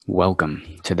Welcome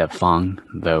to the Phong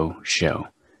Vo Show.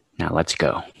 Now let's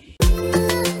go.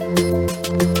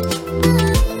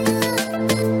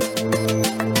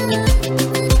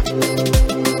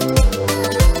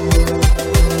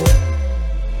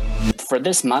 For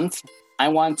this month, I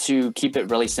want to keep it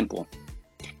really simple.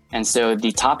 And so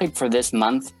the topic for this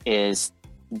month is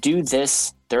do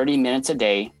this 30 minutes a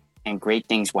day and great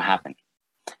things will happen.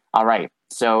 All right.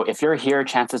 So if you're here,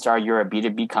 chances are you're a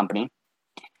B2B company.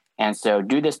 And so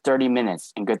do this 30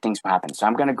 minutes and good things will happen. So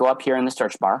I'm going to go up here in the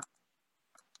search bar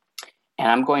and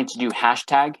I'm going to do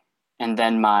hashtag and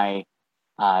then my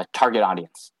target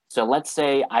audience. So let's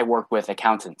say I work with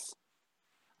accountants.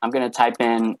 I'm going to type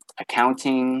in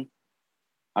accounting.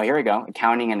 Oh, here we go.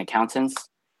 Accounting and accountants.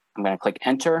 I'm going to click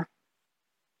enter.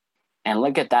 And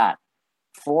look at that.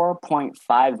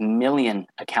 4.5 million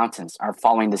accountants are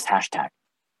following this hashtag.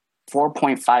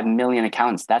 4.5 million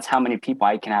accountants. That's how many people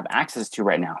I can have access to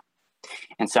right now.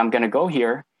 And so I'm going to go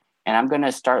here and I'm going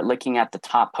to start looking at the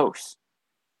top posts.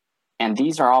 And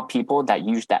these are all people that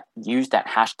use that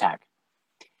hashtag.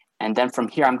 And then from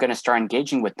here, I'm going to start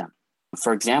engaging with them.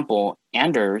 For example,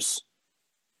 Anders,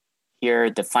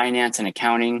 here, the finance and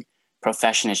accounting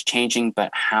profession is changing, but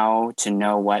how to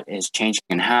know what is changing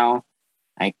and how.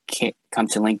 I can't come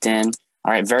to LinkedIn.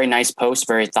 All right, very nice post,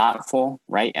 very thoughtful,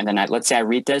 right? And then let's say I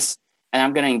read this and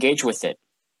I'm going to engage with it.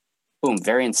 Boom,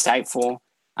 very insightful.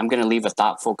 I'm going to leave a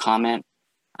thoughtful comment.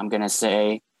 I'm going to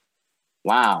say,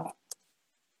 wow,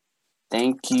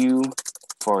 thank you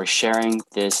for sharing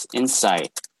this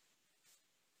insight.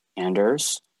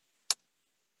 Anders,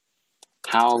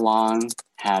 how long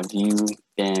have you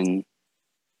been,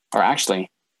 or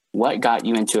actually, what got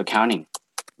you into accounting?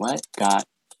 What got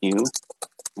you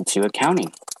into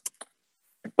accounting?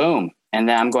 Boom. And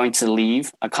then I'm going to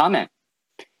leave a comment.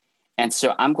 And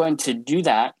so I'm going to do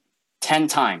that 10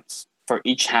 times for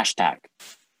each hashtag.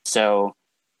 So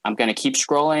I'm going to keep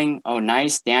scrolling. Oh,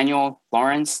 nice. Daniel,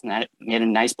 Lawrence, made a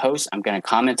nice post. I'm going to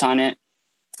comment on it.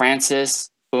 Francis,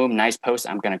 boom, nice post.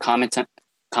 I'm going to comment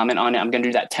on it. I'm going to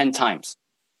do that 10 times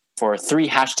for 3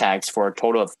 hashtags for a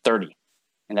total of 30.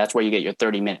 And that's where you get your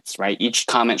 30 minutes, right? Each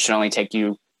comment should only take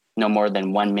you no more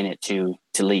than 1 minute to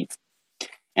leave.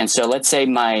 And so let's say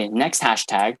my next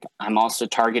hashtag, I'm also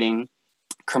targeting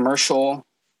commercial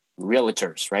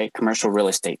realtors, right? Commercial real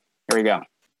estate. Here we go.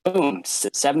 Boom.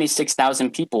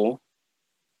 76,000 people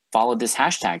follow this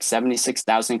hashtag.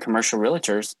 76,000 commercial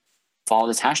realtors follow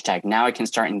this hashtag. Now I can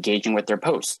start engaging with their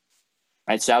posts,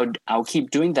 right? So I'll keep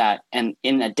doing that. And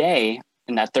in a day,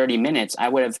 in that 30 minutes, I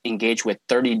would have engaged with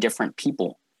 30 different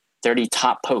people, 30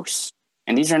 top posts.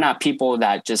 And these are not people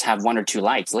that just have 1 or 2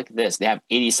 likes. Look at this. They have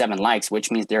 87 likes,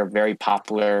 which means they're a very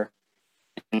popular,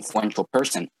 influential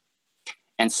person.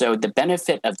 And so the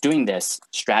benefit of doing this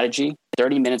strategy,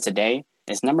 30 minutes a day,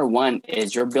 is number one,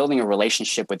 is you're building a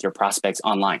relationship with your prospects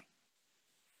online,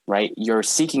 right? You're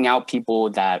seeking out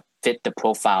people that fit the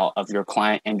profile of your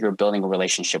client and you're building a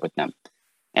relationship with them.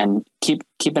 And keep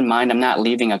in mind, I'm not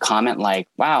leaving a comment like,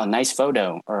 wow, nice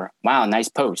photo, or wow, nice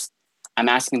post. I'm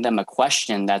asking them a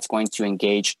question that's going to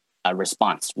engage a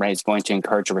response, right? It's going to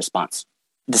encourage a response.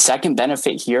 The second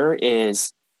benefit here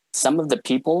is some of the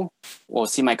people will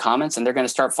see my comments and they're going to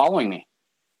start following me,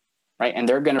 right? And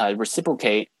they're going to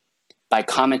reciprocate by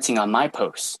commenting on my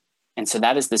posts. And so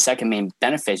that is the second main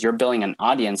benefit. You're building an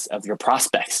audience of your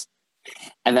prospects.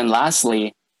 And then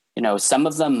lastly, some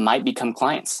of them might become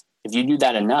clients. If you do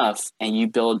that enough and you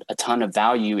build a ton of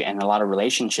value and a lot of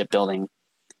relationship building,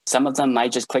 some of them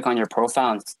might just click on your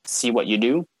profile and see what you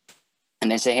do. And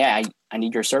they say, hey, I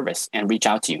need your service, and reach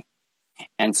out to you.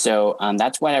 And so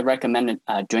that's why I recommend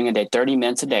doing a day, 30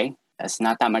 minutes a day. That's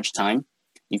not that much time.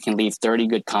 You can leave 30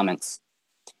 good comments.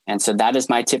 And so that is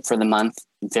my tip for the month.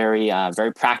 Very,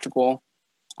 very practical.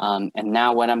 And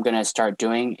now what I'm going to start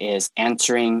doing is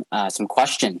answering some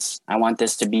questions. I want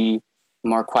this to be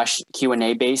more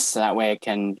Q&A based, so that way I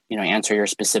can answer your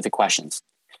specific questions.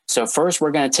 So first,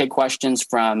 we're going to take questions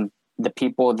from the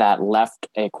people that left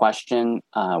a question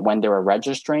when they were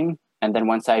registering. And then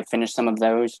once I finish some of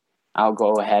those, I'll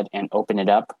go ahead and open it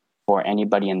up for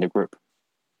anybody in the group.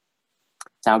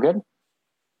 Sound good?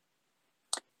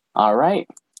 All right,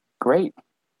 great.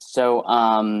 So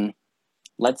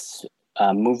let's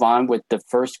move on with the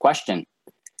first question.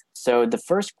 So the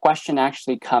first question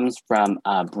actually comes from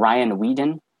Brian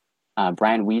Whedon.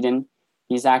 Brian Whedon,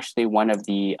 he's actually one of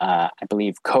the, I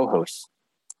believe, co-hosts.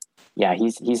 Yeah,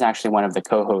 he's actually one of the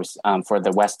co-hosts for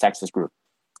the West Texas group.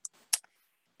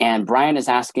 And Brian is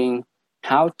asking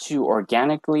how to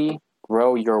organically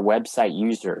grow your website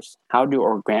users. How to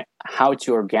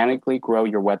organically grow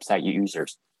your website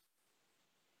users.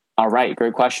 All right,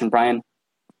 great question, Brian.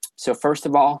 So first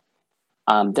of all,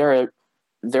 there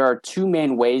are two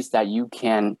main ways that you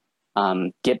can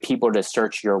get people to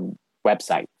search your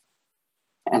website.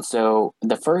 And so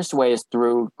the first way is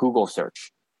through Google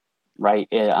search, right?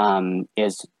 It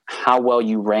is how well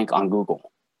you rank on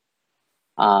Google.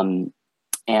 And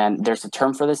there's a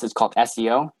term for this. It's called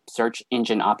SEO, search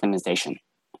engine optimization.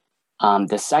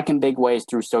 The second big way is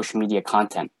through social media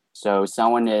content. So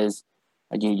someone is,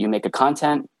 you make a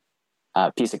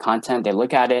piece of content, they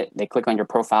look at it, they click on your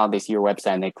profile, they see your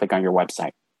website, and they click on your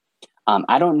website.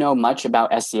 I don't know much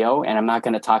about SEO, and I'm not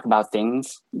going to talk about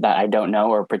things that I don't know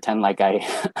or pretend like I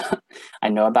I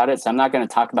know about it. So I'm not going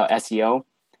to talk about SEO.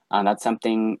 That's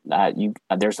something that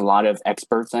there's a lot of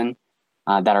experts in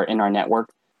that are in our network.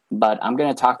 But I'm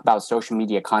going to talk about social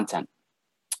media content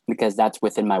because that's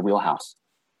within my wheelhouse.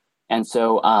 And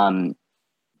so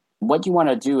what you want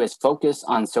to do is focus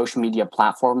on social media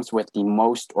platforms with the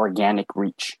most organic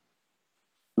reach.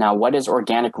 Now, what is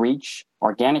organic reach?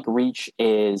 Organic reach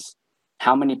is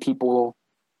how many people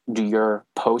do your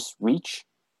posts reach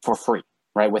for free,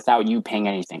 right? Without you paying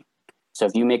anything. So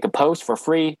if you make a post for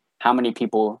free, how many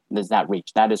people does that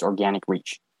reach? That is organic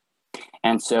reach.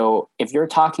 And so if you're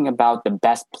talking about the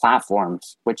best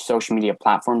platforms, which social media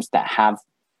platforms that have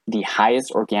the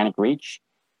highest organic reach,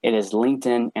 it is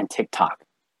LinkedIn and TikTok.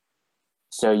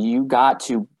 So you got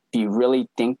to be really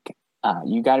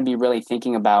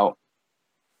thinking about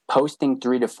posting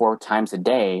 3 to 4 times a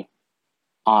day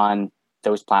on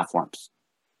those platforms.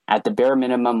 At the bare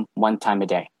minimum, 1 time a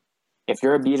day. If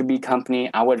you're a B2B company,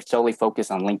 I would solely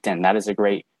focus on LinkedIn. That is a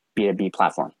great B2B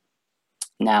platform.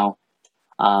 Now,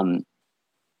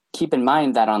 keep in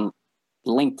mind that on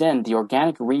LinkedIn, the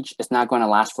organic reach is not going to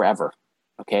last forever.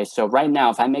 Okay, so right now,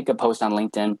 if I make a post on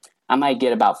LinkedIn, I might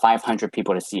get about 500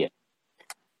 people to see it.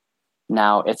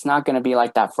 Now, it's not going to be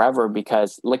like that forever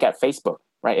because look at Facebook,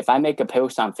 right? If I make a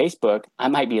post on Facebook, I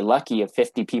might be lucky if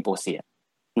 50 people see it,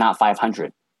 not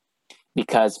 500.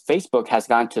 Because Facebook has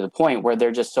gotten to the point where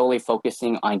they're just solely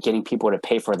focusing on getting people to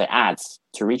pay for the ads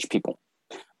to reach people.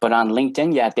 But on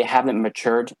LinkedIn, yet they haven't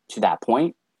matured to that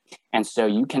point. And so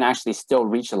you can actually still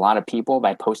reach a lot of people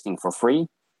by posting for free.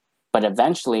 But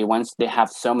eventually, once they have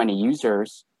so many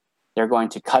users, they're going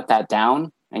to cut that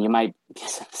down. And you might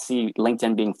see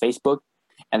LinkedIn being Facebook.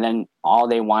 And then all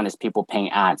they want is people paying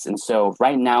ads. And so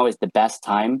right now is the best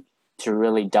time to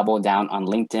really double down on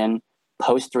LinkedIn,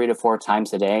 post 3 to 4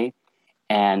 times a day.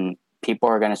 And people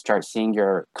are going to start seeing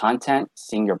your content,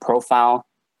 seeing your profile,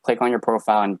 click on your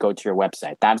profile and go to your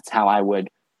website. That's how I would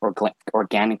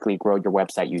organically grow your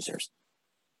website users.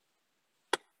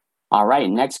 All right,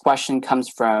 next question comes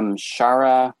from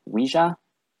Shara Wija.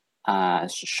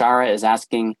 Shara is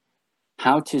asking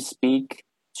how to speak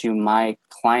to my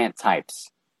client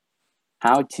types.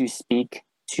 How to speak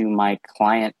to my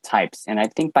client types. And I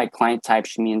think by client types,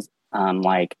 she means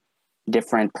like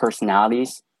different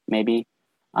personalities, maybe.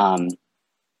 And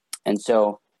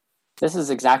so this is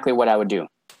exactly what I would do.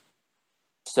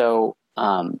 So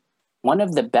one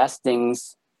of the best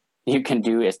things you can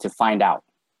do is to find out.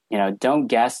 Don't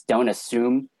guess, don't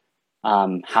assume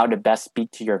how to best speak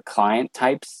to your client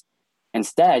types.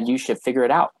 Instead, you should figure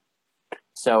it out.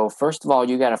 So first of all,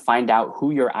 you got to find out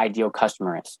who your ideal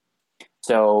customer is.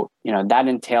 So, that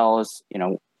entails,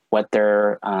 what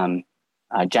their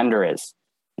gender is,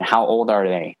 how old are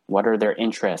they, what are their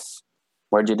interests,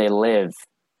 where do they live,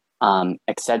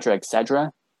 et cetera, et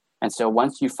cetera. And so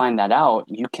once you find that out,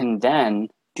 you can then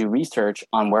do research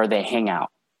on where they hang out.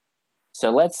 So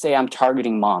let's say I'm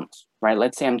targeting moms, right?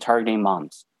 Let's say I'm targeting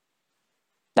moms.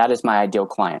 That is my ideal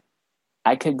client.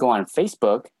 I could go on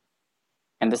Facebook,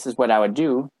 and this is what I would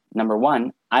do. Number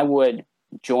one, I would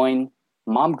join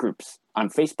mom groups on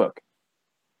Facebook.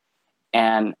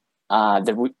 And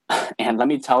and let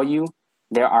me tell you,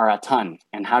 there are a ton.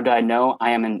 And how do I know?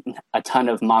 I am in a ton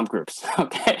of mom groups.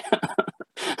 Okay.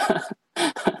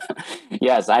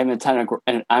 Yes, I am in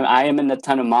a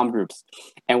ton of mom groups.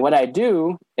 And what I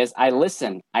do is I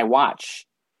listen, I watch,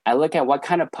 I look at what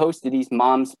kind of posts do these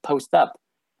moms post up.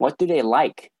 What do they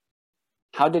like?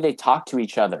 How do they talk to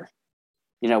each other?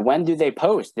 When do they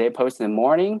post? Do they post in the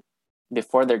morning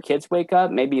before their kids wake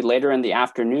up? Maybe later in the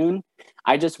afternoon?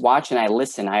 I just watch and I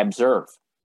listen, I observe.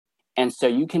 And so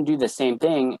you can do the same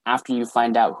thing after you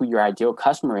find out who your ideal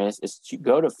customer is to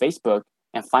go to Facebook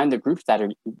and find the groups that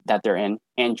they're in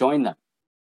and join them.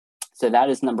 So that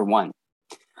is number one.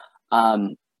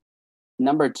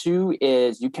 Number two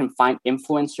is you can find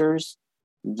influencers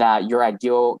that your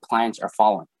ideal clients are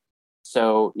following.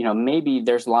 So, maybe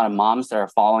there's a lot of moms that are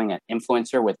following an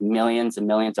influencer with millions and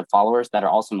millions of followers that are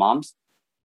also moms.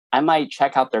 I might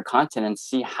check out their content and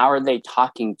see how are they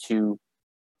talking to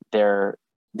their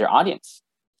their audience,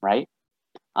 right?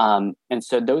 And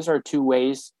so those are two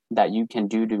ways that you can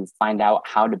do to find out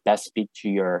how to best speak to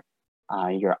your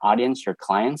audience, your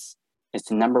clients. Is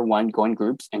to, number one, go in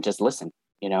groups and just listen,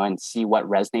 and see what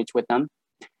resonates with them.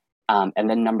 And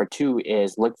then number two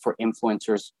is look for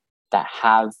influencers that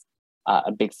have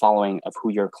a big following of who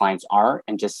your clients are,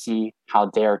 and just see how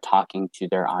they're talking to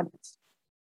their audience.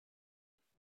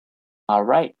 All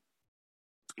right.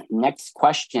 Next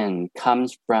question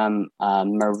comes from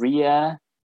Maria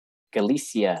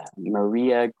Galicia.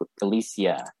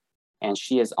 And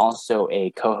she is also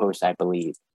a co-host, I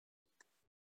believe.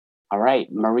 All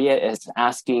right, Maria is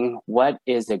asking, what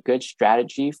is a good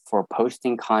strategy for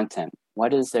posting content?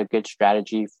 What is a good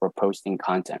strategy for posting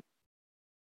content?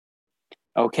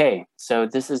 Okay, so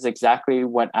this is exactly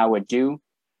what I would do.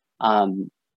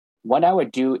 What I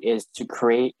would do is to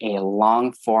create a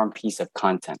long form piece of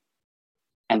content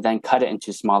and then cut it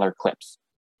into smaller clips.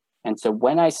 And so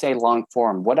when I say long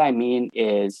form, what I mean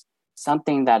is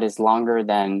something that is longer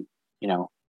than,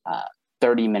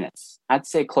 30 minutes. I'd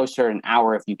say closer to an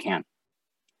hour if you can.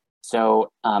 So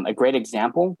a great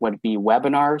example would be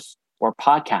webinars or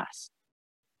podcasts.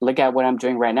 Look at what I'm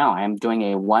doing right now. I am doing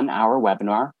a 1-hour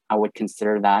webinar. I would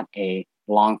consider that a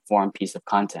long form piece of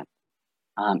content.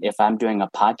 If I'm doing a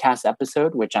podcast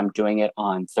episode, which I'm doing it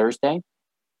on Thursday,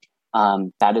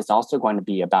 that is also going to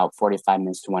be about 45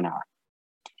 minutes to 1 hour.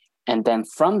 And then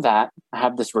from that, I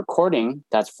have this recording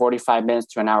that's 45 minutes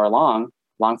to an hour long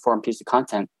form piece of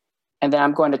content. And then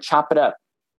I'm going to chop it up.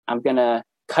 I'm going to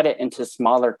cut it into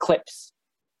smaller clips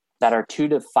that are 2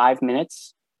 to 5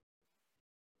 minutes.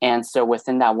 And so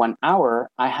within that 1 hour,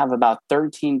 I have about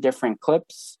 13 different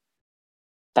clips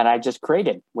that I just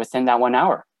created within that 1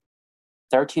 hour.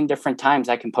 13 different times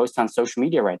I can post on social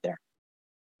media right there.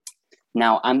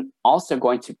 Now, I'm also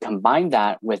going to combine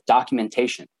that with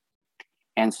documentation.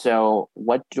 And so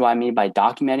what do I mean by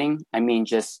documenting? I mean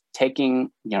just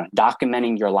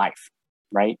documenting your life,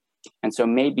 right? And so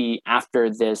maybe after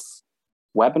this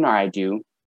webinar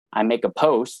I make a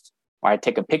post, or I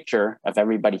take a picture of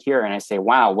everybody here and I say,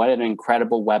 wow, what an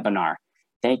incredible webinar.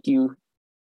 Thank you,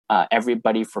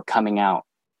 everybody, for coming out.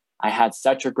 I had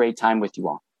such a great time with you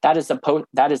all. That is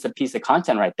a piece of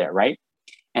content right there, right?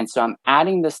 And so I'm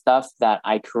adding the stuff that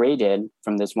I created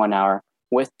from this 1 hour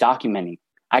with documenting.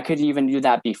 I could even do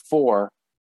that before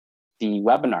the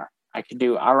webinar. I could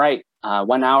do, all right,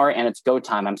 1 hour and it's go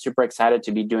time. I'm super excited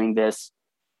to be doing this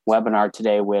webinar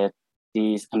today with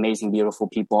these amazing, beautiful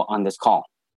people on this call,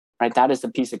 right? That is a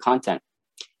piece of content.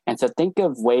 And so think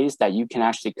of ways that you can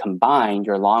actually combine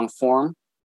your long form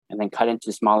and then cut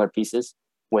into smaller pieces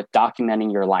with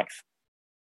documenting your life.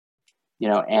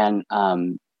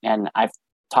 And I've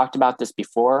talked about this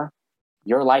before.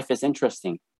 Your life is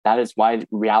interesting. That is why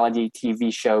reality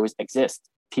TV shows exist.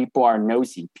 People are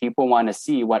nosy. People want to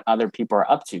see what other people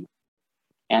are up to.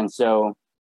 And so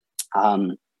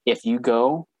if you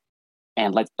go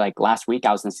and like last week,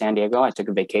 I was in San Diego, I took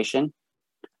a vacation.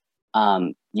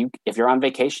 If you're on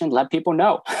vacation, let people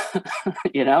know.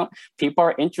 People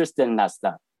are interested in that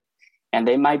stuff. And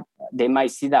they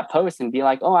might see that post and be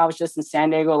like, oh, I was just in San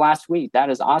Diego last week. That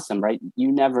is awesome, right?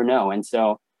 You never know. And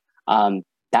so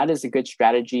that is a good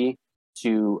strategy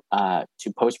to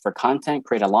post for content,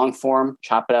 create a long form,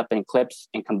 chop it up in clips,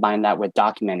 and combine that with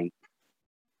documenting.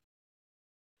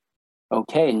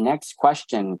 Okay, next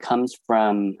question comes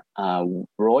from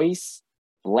Royce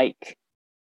Blake.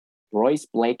 Royce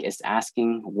Blake is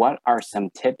asking, what are some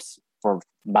tips for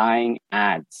buying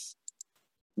ads?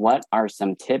 What are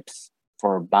some tips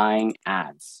for buying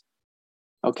ads?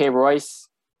 Okay, Royce,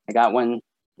 I got one.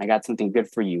 I got something good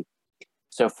for you.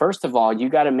 So first of all, you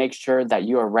got to make sure that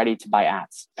you are ready to buy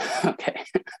ads. Okay.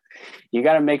 You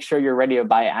got to make sure you're ready to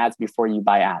buy ads before you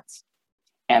buy ads.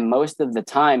 And most of the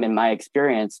time, in my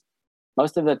experience,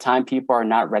 people are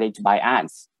not ready to buy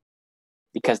ads,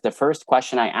 because the first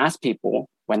question I ask people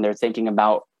when they're thinking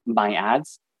about buying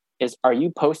ads is, are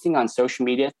you posting on social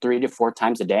media 3 to 4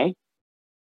 times a day?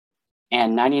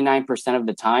 And 99% of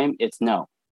the time, it's no.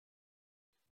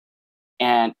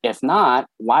 And if not,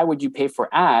 why would you pay for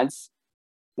ads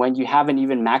when you haven't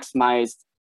even maximized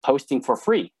posting for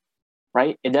free,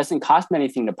 right? It doesn't cost me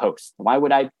anything to post. Why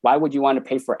would you want to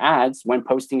pay for ads when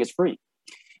posting is free?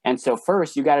 And so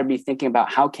first, you got to be thinking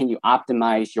about how can you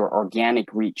optimize your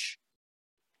organic reach.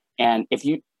 And if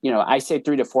I say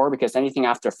 3 to 4 because anything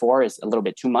after 4 is a little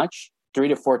bit too much. 3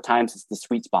 to 4 times is the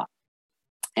sweet spot.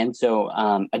 And so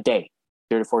a day,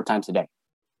 3 to 4 times a day.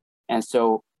 And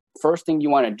so first thing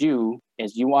you want to do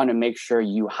is you want to make sure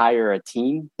you hire a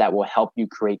team that will help you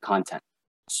create content.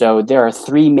 So there are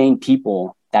 3 main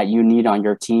people that you need on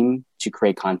your team to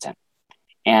create content.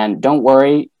 And don't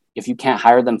worry if you can't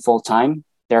hire them full time.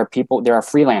 There are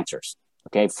freelancers.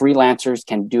 Okay, freelancers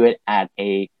can do it at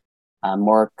a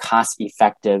more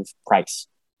cost-effective price.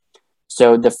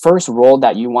 So the first role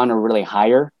that you want to really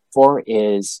hire for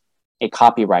is a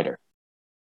copywriter,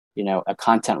 a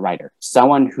content writer,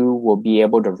 someone who will be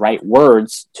able to write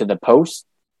words to the post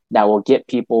that will get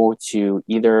people to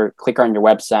either click on your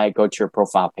website, go to your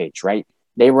profile page, right?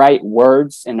 They write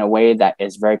words in a way that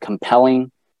is very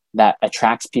compelling, that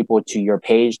attracts people to your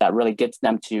page, that really gets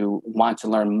them to want to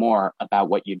learn more about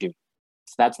what you do.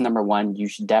 So that's number one. You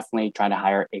should definitely try to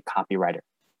hire a copywriter.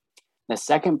 The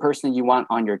second person you want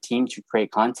on your team to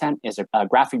create content is a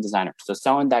graphic designer. So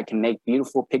someone that can make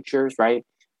beautiful pictures, right?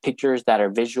 Pictures that are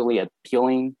visually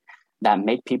appealing, that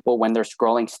make people, when they're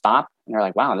scrolling, stop and they're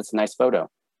like, wow, that's a nice photo.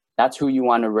 That's who you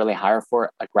want to really hire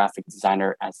for, a graphic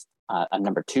designer, as a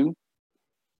number two.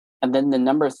 And then the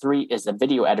number three is a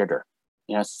video editor.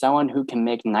 Someone who can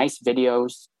make nice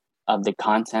videos of the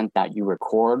content that you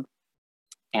record.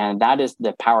 And that is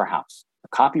the powerhouse. A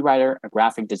copywriter, a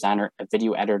graphic designer, a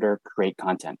video editor create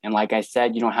content. And like I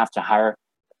said, you don't have to hire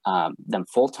them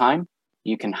full time.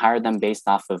 You can hire them based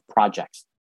off of projects.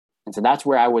 And so that's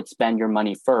where I would spend your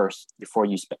money first before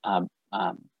you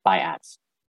buy ads.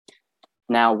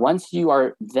 Now, once you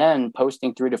are then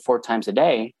posting 3 to 4 times a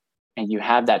day and you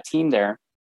have that team there,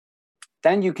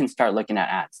 then you can start looking at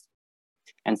ads.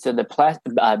 And so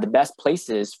the best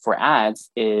places for ads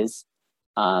is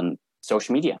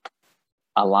social media.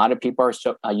 A lot of people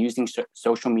are using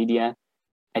social media.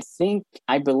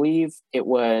 I believe it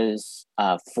was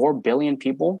 4 billion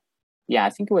people. Yeah, I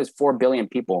think it was 4 billion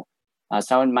people.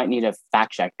 Someone might need a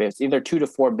fact check, but it's either 2 to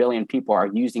 4 billion people are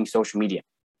using social media.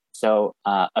 So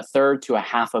a third to a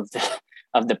half of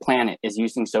the planet is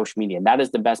using social media. That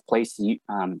is the best place to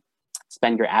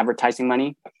spend your advertising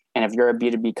money. And if you're a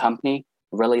B2B company,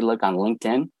 really look on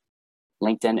LinkedIn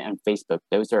and Facebook.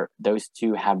 Those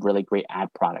two have really great ad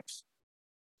products.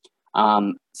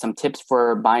 Some tips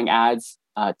for buying ads: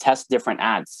 test different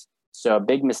ads. So a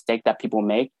big mistake that people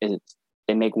make is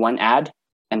they make one ad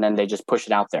and then they just push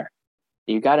it out there.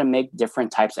 You got to make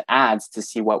different types of ads to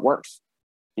see what works.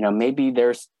 Maybe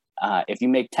there's if you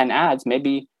make 10 ads,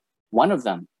 maybe one of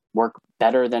them work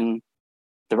better than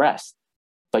the rest,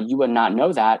 but you would not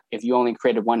know that if you only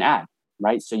created one ad,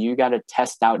 right? So you got to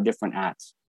test out different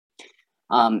ads.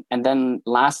 And then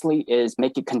lastly is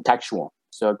make it contextual.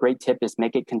 So a great tip is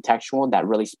make it contextual that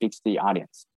really speaks to the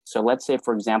audience. So let's say,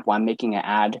 for example, I'm making an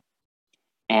ad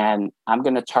and I'm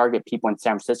going to target people in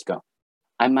San Francisco.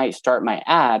 I might start my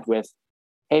ad with,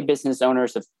 hey, business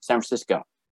owners of San Francisco,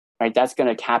 right? That's going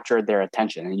to capture their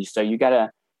attention. And so you got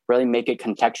to really make it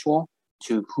contextual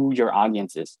to who your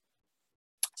audience is.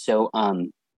 So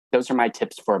those are my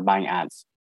tips for buying ads,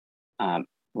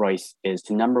 Royce, is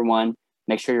to number one,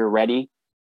 make sure you're ready.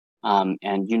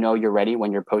 And you're ready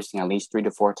when you're posting at least 3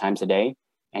 to 4 times a day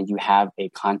and you have a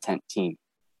content team.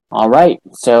 All right.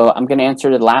 So I'm going to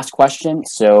answer the last question.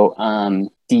 So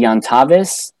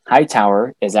Deontavis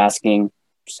Hightower is asking,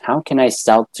 how can I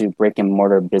sell to brick and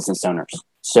mortar business owners?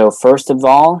 So first of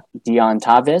all,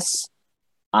 Deontavis,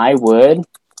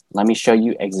 let me show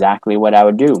you exactly what I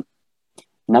would do.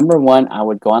 Number one, I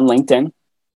would go on LinkedIn and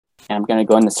I'm going to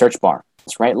go in the search bar.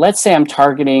 That's right. Let's say I'm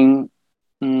targeting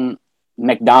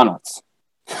McDonald's.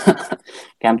 Okay,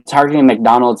 I'm targeting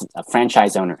McDonald's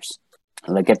franchise owners.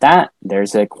 Look at that.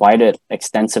 There's quite an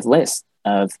extensive list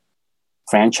of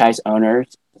franchise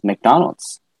owners of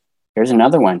McDonald's. Here's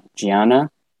another one,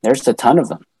 Gianna. There's a ton of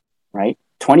them, right?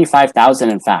 25,000,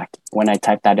 in fact, when I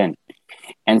type that in.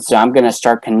 And so I'm going to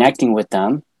start connecting with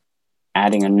them,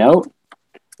 adding a note,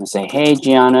 and say, hey,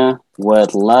 Gianna,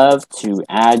 would love to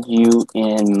add you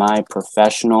in my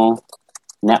professional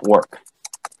network.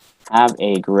 Have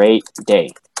a great day.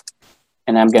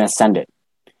 And I'm going to send it.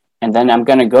 And then I'm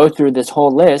going to go through this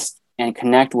whole list and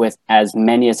connect with as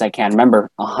many as I can. Remember,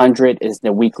 100 is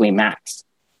the weekly max.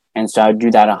 And so I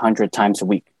do that 100 times a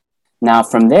week. Now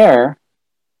from there,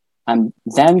 I'm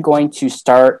then going to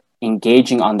start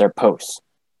engaging on their posts.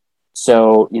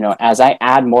 So, as I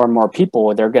add more and more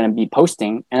people, they're going to be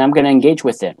posting and I'm going to engage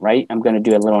with it, right? I'm going to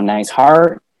do a little nice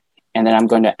heart and then I'm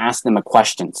going to ask them a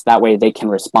question. So that way they can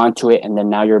respond to it. And then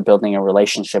now you're building a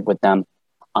relationship with them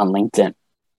on LinkedIn.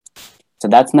 So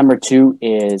that's number 2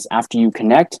 is after you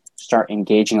connect, start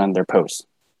engaging on their posts.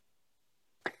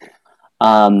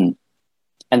 And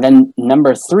then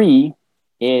number 3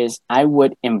 is I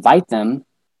would invite them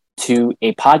to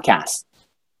a podcast.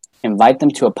 Invite them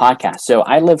to a podcast. So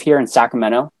I live here in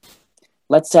Sacramento.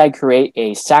 Let's say I create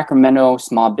a Sacramento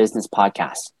small business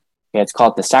podcast. Okay, it's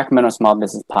called the Sacramento Small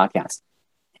Business Podcast.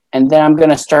 And then I'm going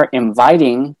to start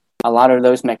inviting a lot of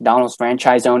those McDonald's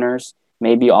franchise owners,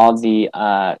 maybe all the,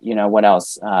 what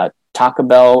else? Taco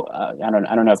Bell. I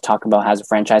don't know if Taco Bell has a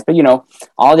franchise, but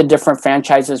all the different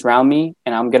franchises around me,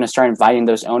 and I'm going to start inviting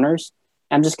those owners.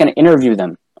 I'm just going to interview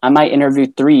them. I might interview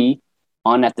 3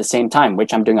 on at the same time,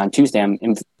 which I'm doing on Tuesday. I'm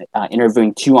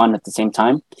interviewing 2 on at the same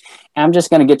time. And I'm just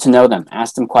going to get to know them,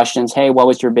 ask them questions. Hey, what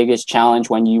was your biggest challenge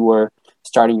when you were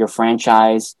starting your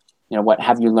franchise? What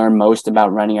have you learned most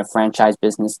about running a franchise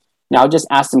business? Now, I'll just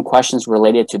ask them questions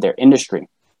related to their industry.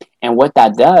 And what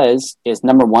that does is,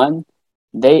 number one,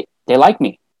 they like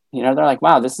me. They're like,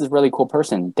 wow, this is a really cool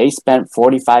person. They spent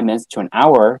 45 minutes to an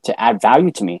hour to add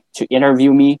value to me, to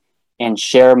interview me and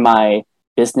share my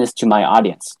business to my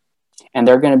audience. And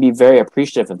they're going to be very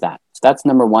appreciative of that. So that's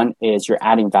number one, is you're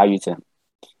adding value to them.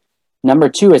 Number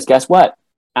 2 is, guess what?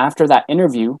 After that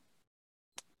interview,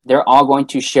 they're all going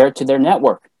to share it to their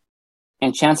network.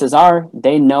 And chances are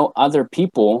they know other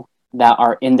people that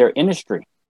are in their industry.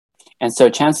 And so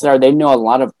chances are they know a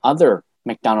lot of other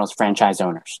McDonald's franchise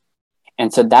owners.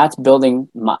 And so that's building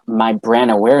my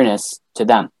brand awareness to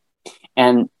them.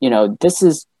 And, this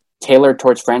is tailored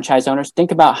towards franchise owners.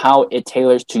 Think about how it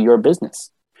tailors to your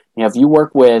business. If you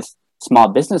work with small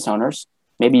business owners,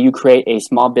 maybe you create a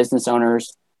small business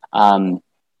owners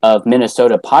of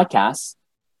Minnesota podcast,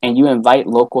 and you invite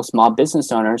local small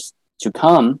business owners to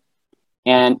come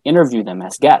and interview them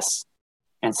as guests.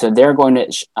 And so they're going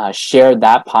to share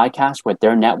that podcast with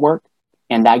their network.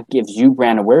 And that gives you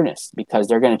brand awareness, because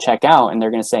they're going to check out and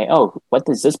they're going to say, oh, what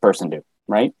does this person do?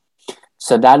 Right?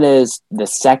 So that is the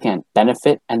second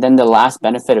benefit. And then the last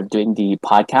benefit of doing the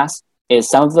podcast is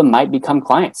some of them might become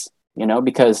clients,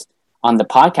 because on the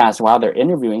podcast, while they're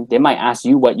interviewing, they might ask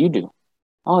you what you do.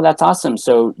 Oh, that's awesome.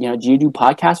 So, do you do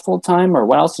podcasts full time, or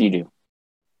what else do you do?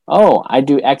 Oh, I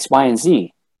do X, Y, and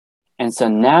Z. And so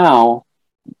now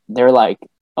they're like,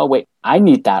 oh, wait, I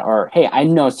need that. Or, hey, I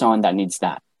know someone that needs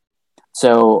that.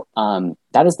 So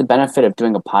that is the benefit of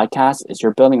doing a podcast, is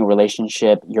you're building a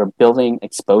relationship, you're building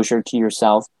exposure to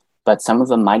yourself, but some of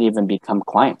them might even become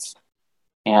clients.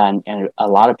 And a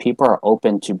lot of people are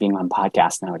open to being on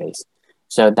podcasts nowadays.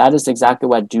 So that is exactly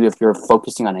what I do if you're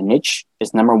focusing on a niche.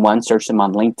 Is number 1, search them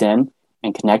on LinkedIn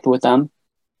and connect with them.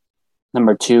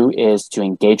 Number 2 is to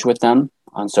engage with them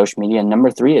on social media. And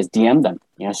number 3 is DM them.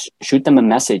 Shoot them a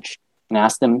message and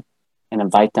ask them and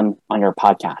invite them on your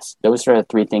podcast. Those are the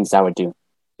 3 things I would do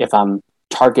if I'm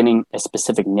targeting a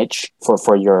specific niche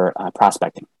for your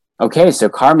prospecting. Okay, so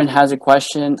Carmen has a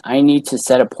question. I need to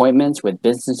set appointments with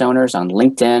business owners on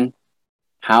LinkedIn.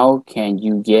 How can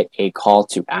you get a call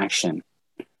to action?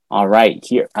 All right,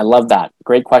 here, I love that.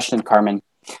 Great question, Carmen.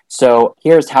 So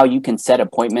here's how you can set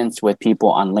appointments with people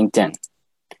on LinkedIn.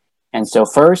 And so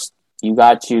first, you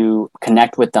got to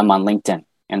connect with them on LinkedIn.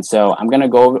 And so I'm going to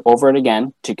go over it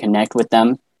again to connect with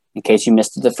them in case you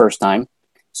missed it the first time.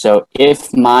 So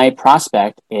if my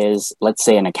prospect is, let's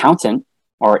say, an accountant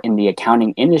or in the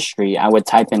accounting industry, I would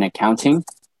type in accounting,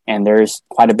 and there's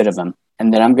quite a bit of them.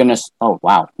 And then I'm going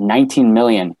to, 19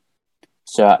 million.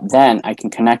 So then I can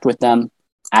connect with them,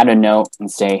 add a note and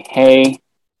say, hey,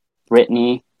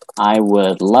 Brittany, I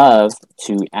would love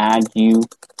to add you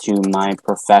to my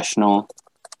professional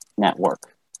network.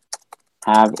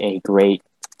 Have a great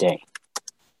day.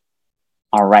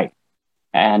 All right.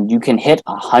 And you can hit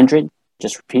 100.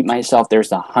 Just repeat myself.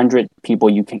 There's 100 people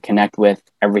you can connect with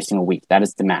every single week. That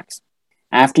is the max.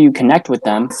 After you connect with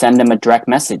them, send them a direct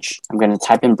message. I'm going to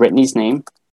type in Brittany's name,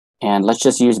 and let's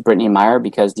just use Brittany Meyer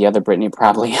because the other Brittany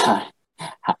probably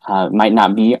might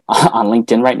not be on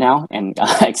LinkedIn right now and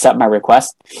accept my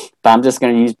request. But I'm just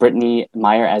going to use Brittany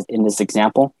Meyer as in this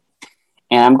example.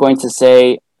 And I'm going to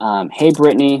say, hey,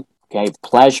 Brittany, okay,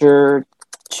 pleasure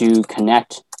to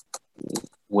connect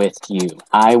with you.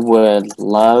 I would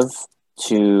love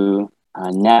to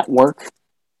network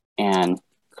and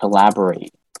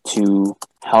collaborate to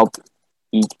help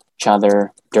each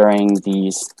other during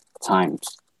these times.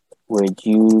 Would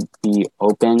you be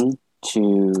open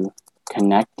to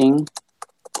connecting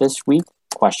this week?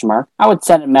 Question mark. I would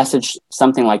send a message,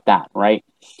 something like that, right?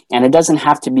 And it doesn't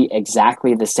have to be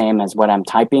exactly the same as what I'm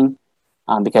typing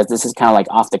because this is kind of like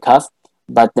off the cuff,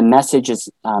 but the message is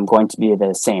going to be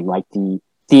the same. Like the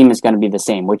theme is going to be the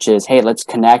same, which is, hey, let's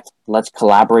connect, let's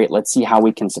collaborate, let's see how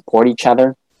we can support each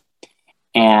other.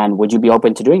 And would you be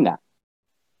open to doing that?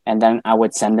 And then I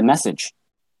would send the message.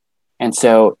 And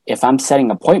so if I'm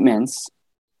setting appointments,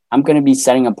 I'm going to be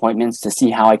setting appointments to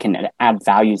see how I can add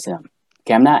value to them.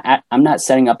 Okay, I'm not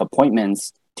setting up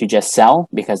appointments to just sell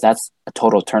because that's a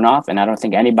total turnoff. And I don't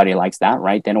think anybody likes that,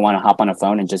 right? They don't want to hop on a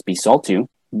phone and just be sold to.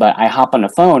 But I hop on the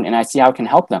phone and I see how I can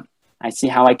help them. I see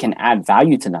how I can add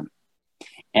value to them.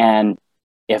 And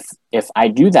if I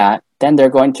do that, then they're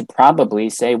going to probably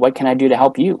say, what can I do to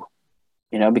help you?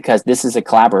 Because this is a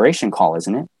collaboration call,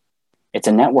 isn't it? It's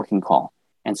a networking call.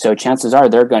 And so chances are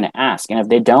they're going to ask. And if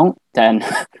they don't, then,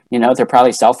 they're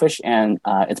probably selfish, and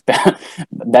it's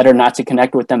better not to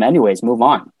connect with them anyways, move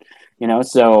on.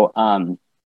 So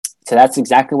that's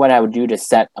exactly what I would do to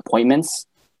set appointments.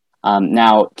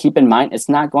 Now, keep in mind,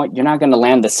 you're not going to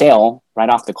land the sale right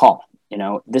off the call.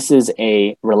 This is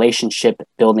a relationship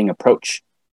building approach.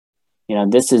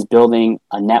 This is building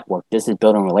a network. This is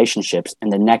building relationships.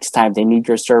 And the next time they need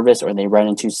your service, or they run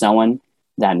into someone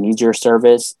that needs your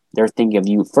service, they're thinking of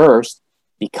you first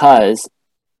because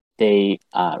they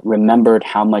remembered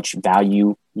how much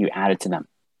value you added to them.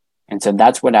 And so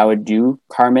that's what I would do,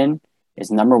 Carmen,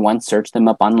 is number one, search them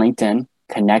up on LinkedIn,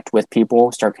 connect with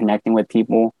people, start connecting with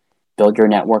people, build your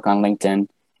network on LinkedIn,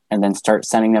 and then start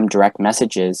sending them direct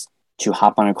messages to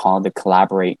hop on a call to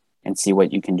collaborate and see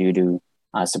what you can do to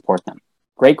support them.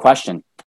 Great question.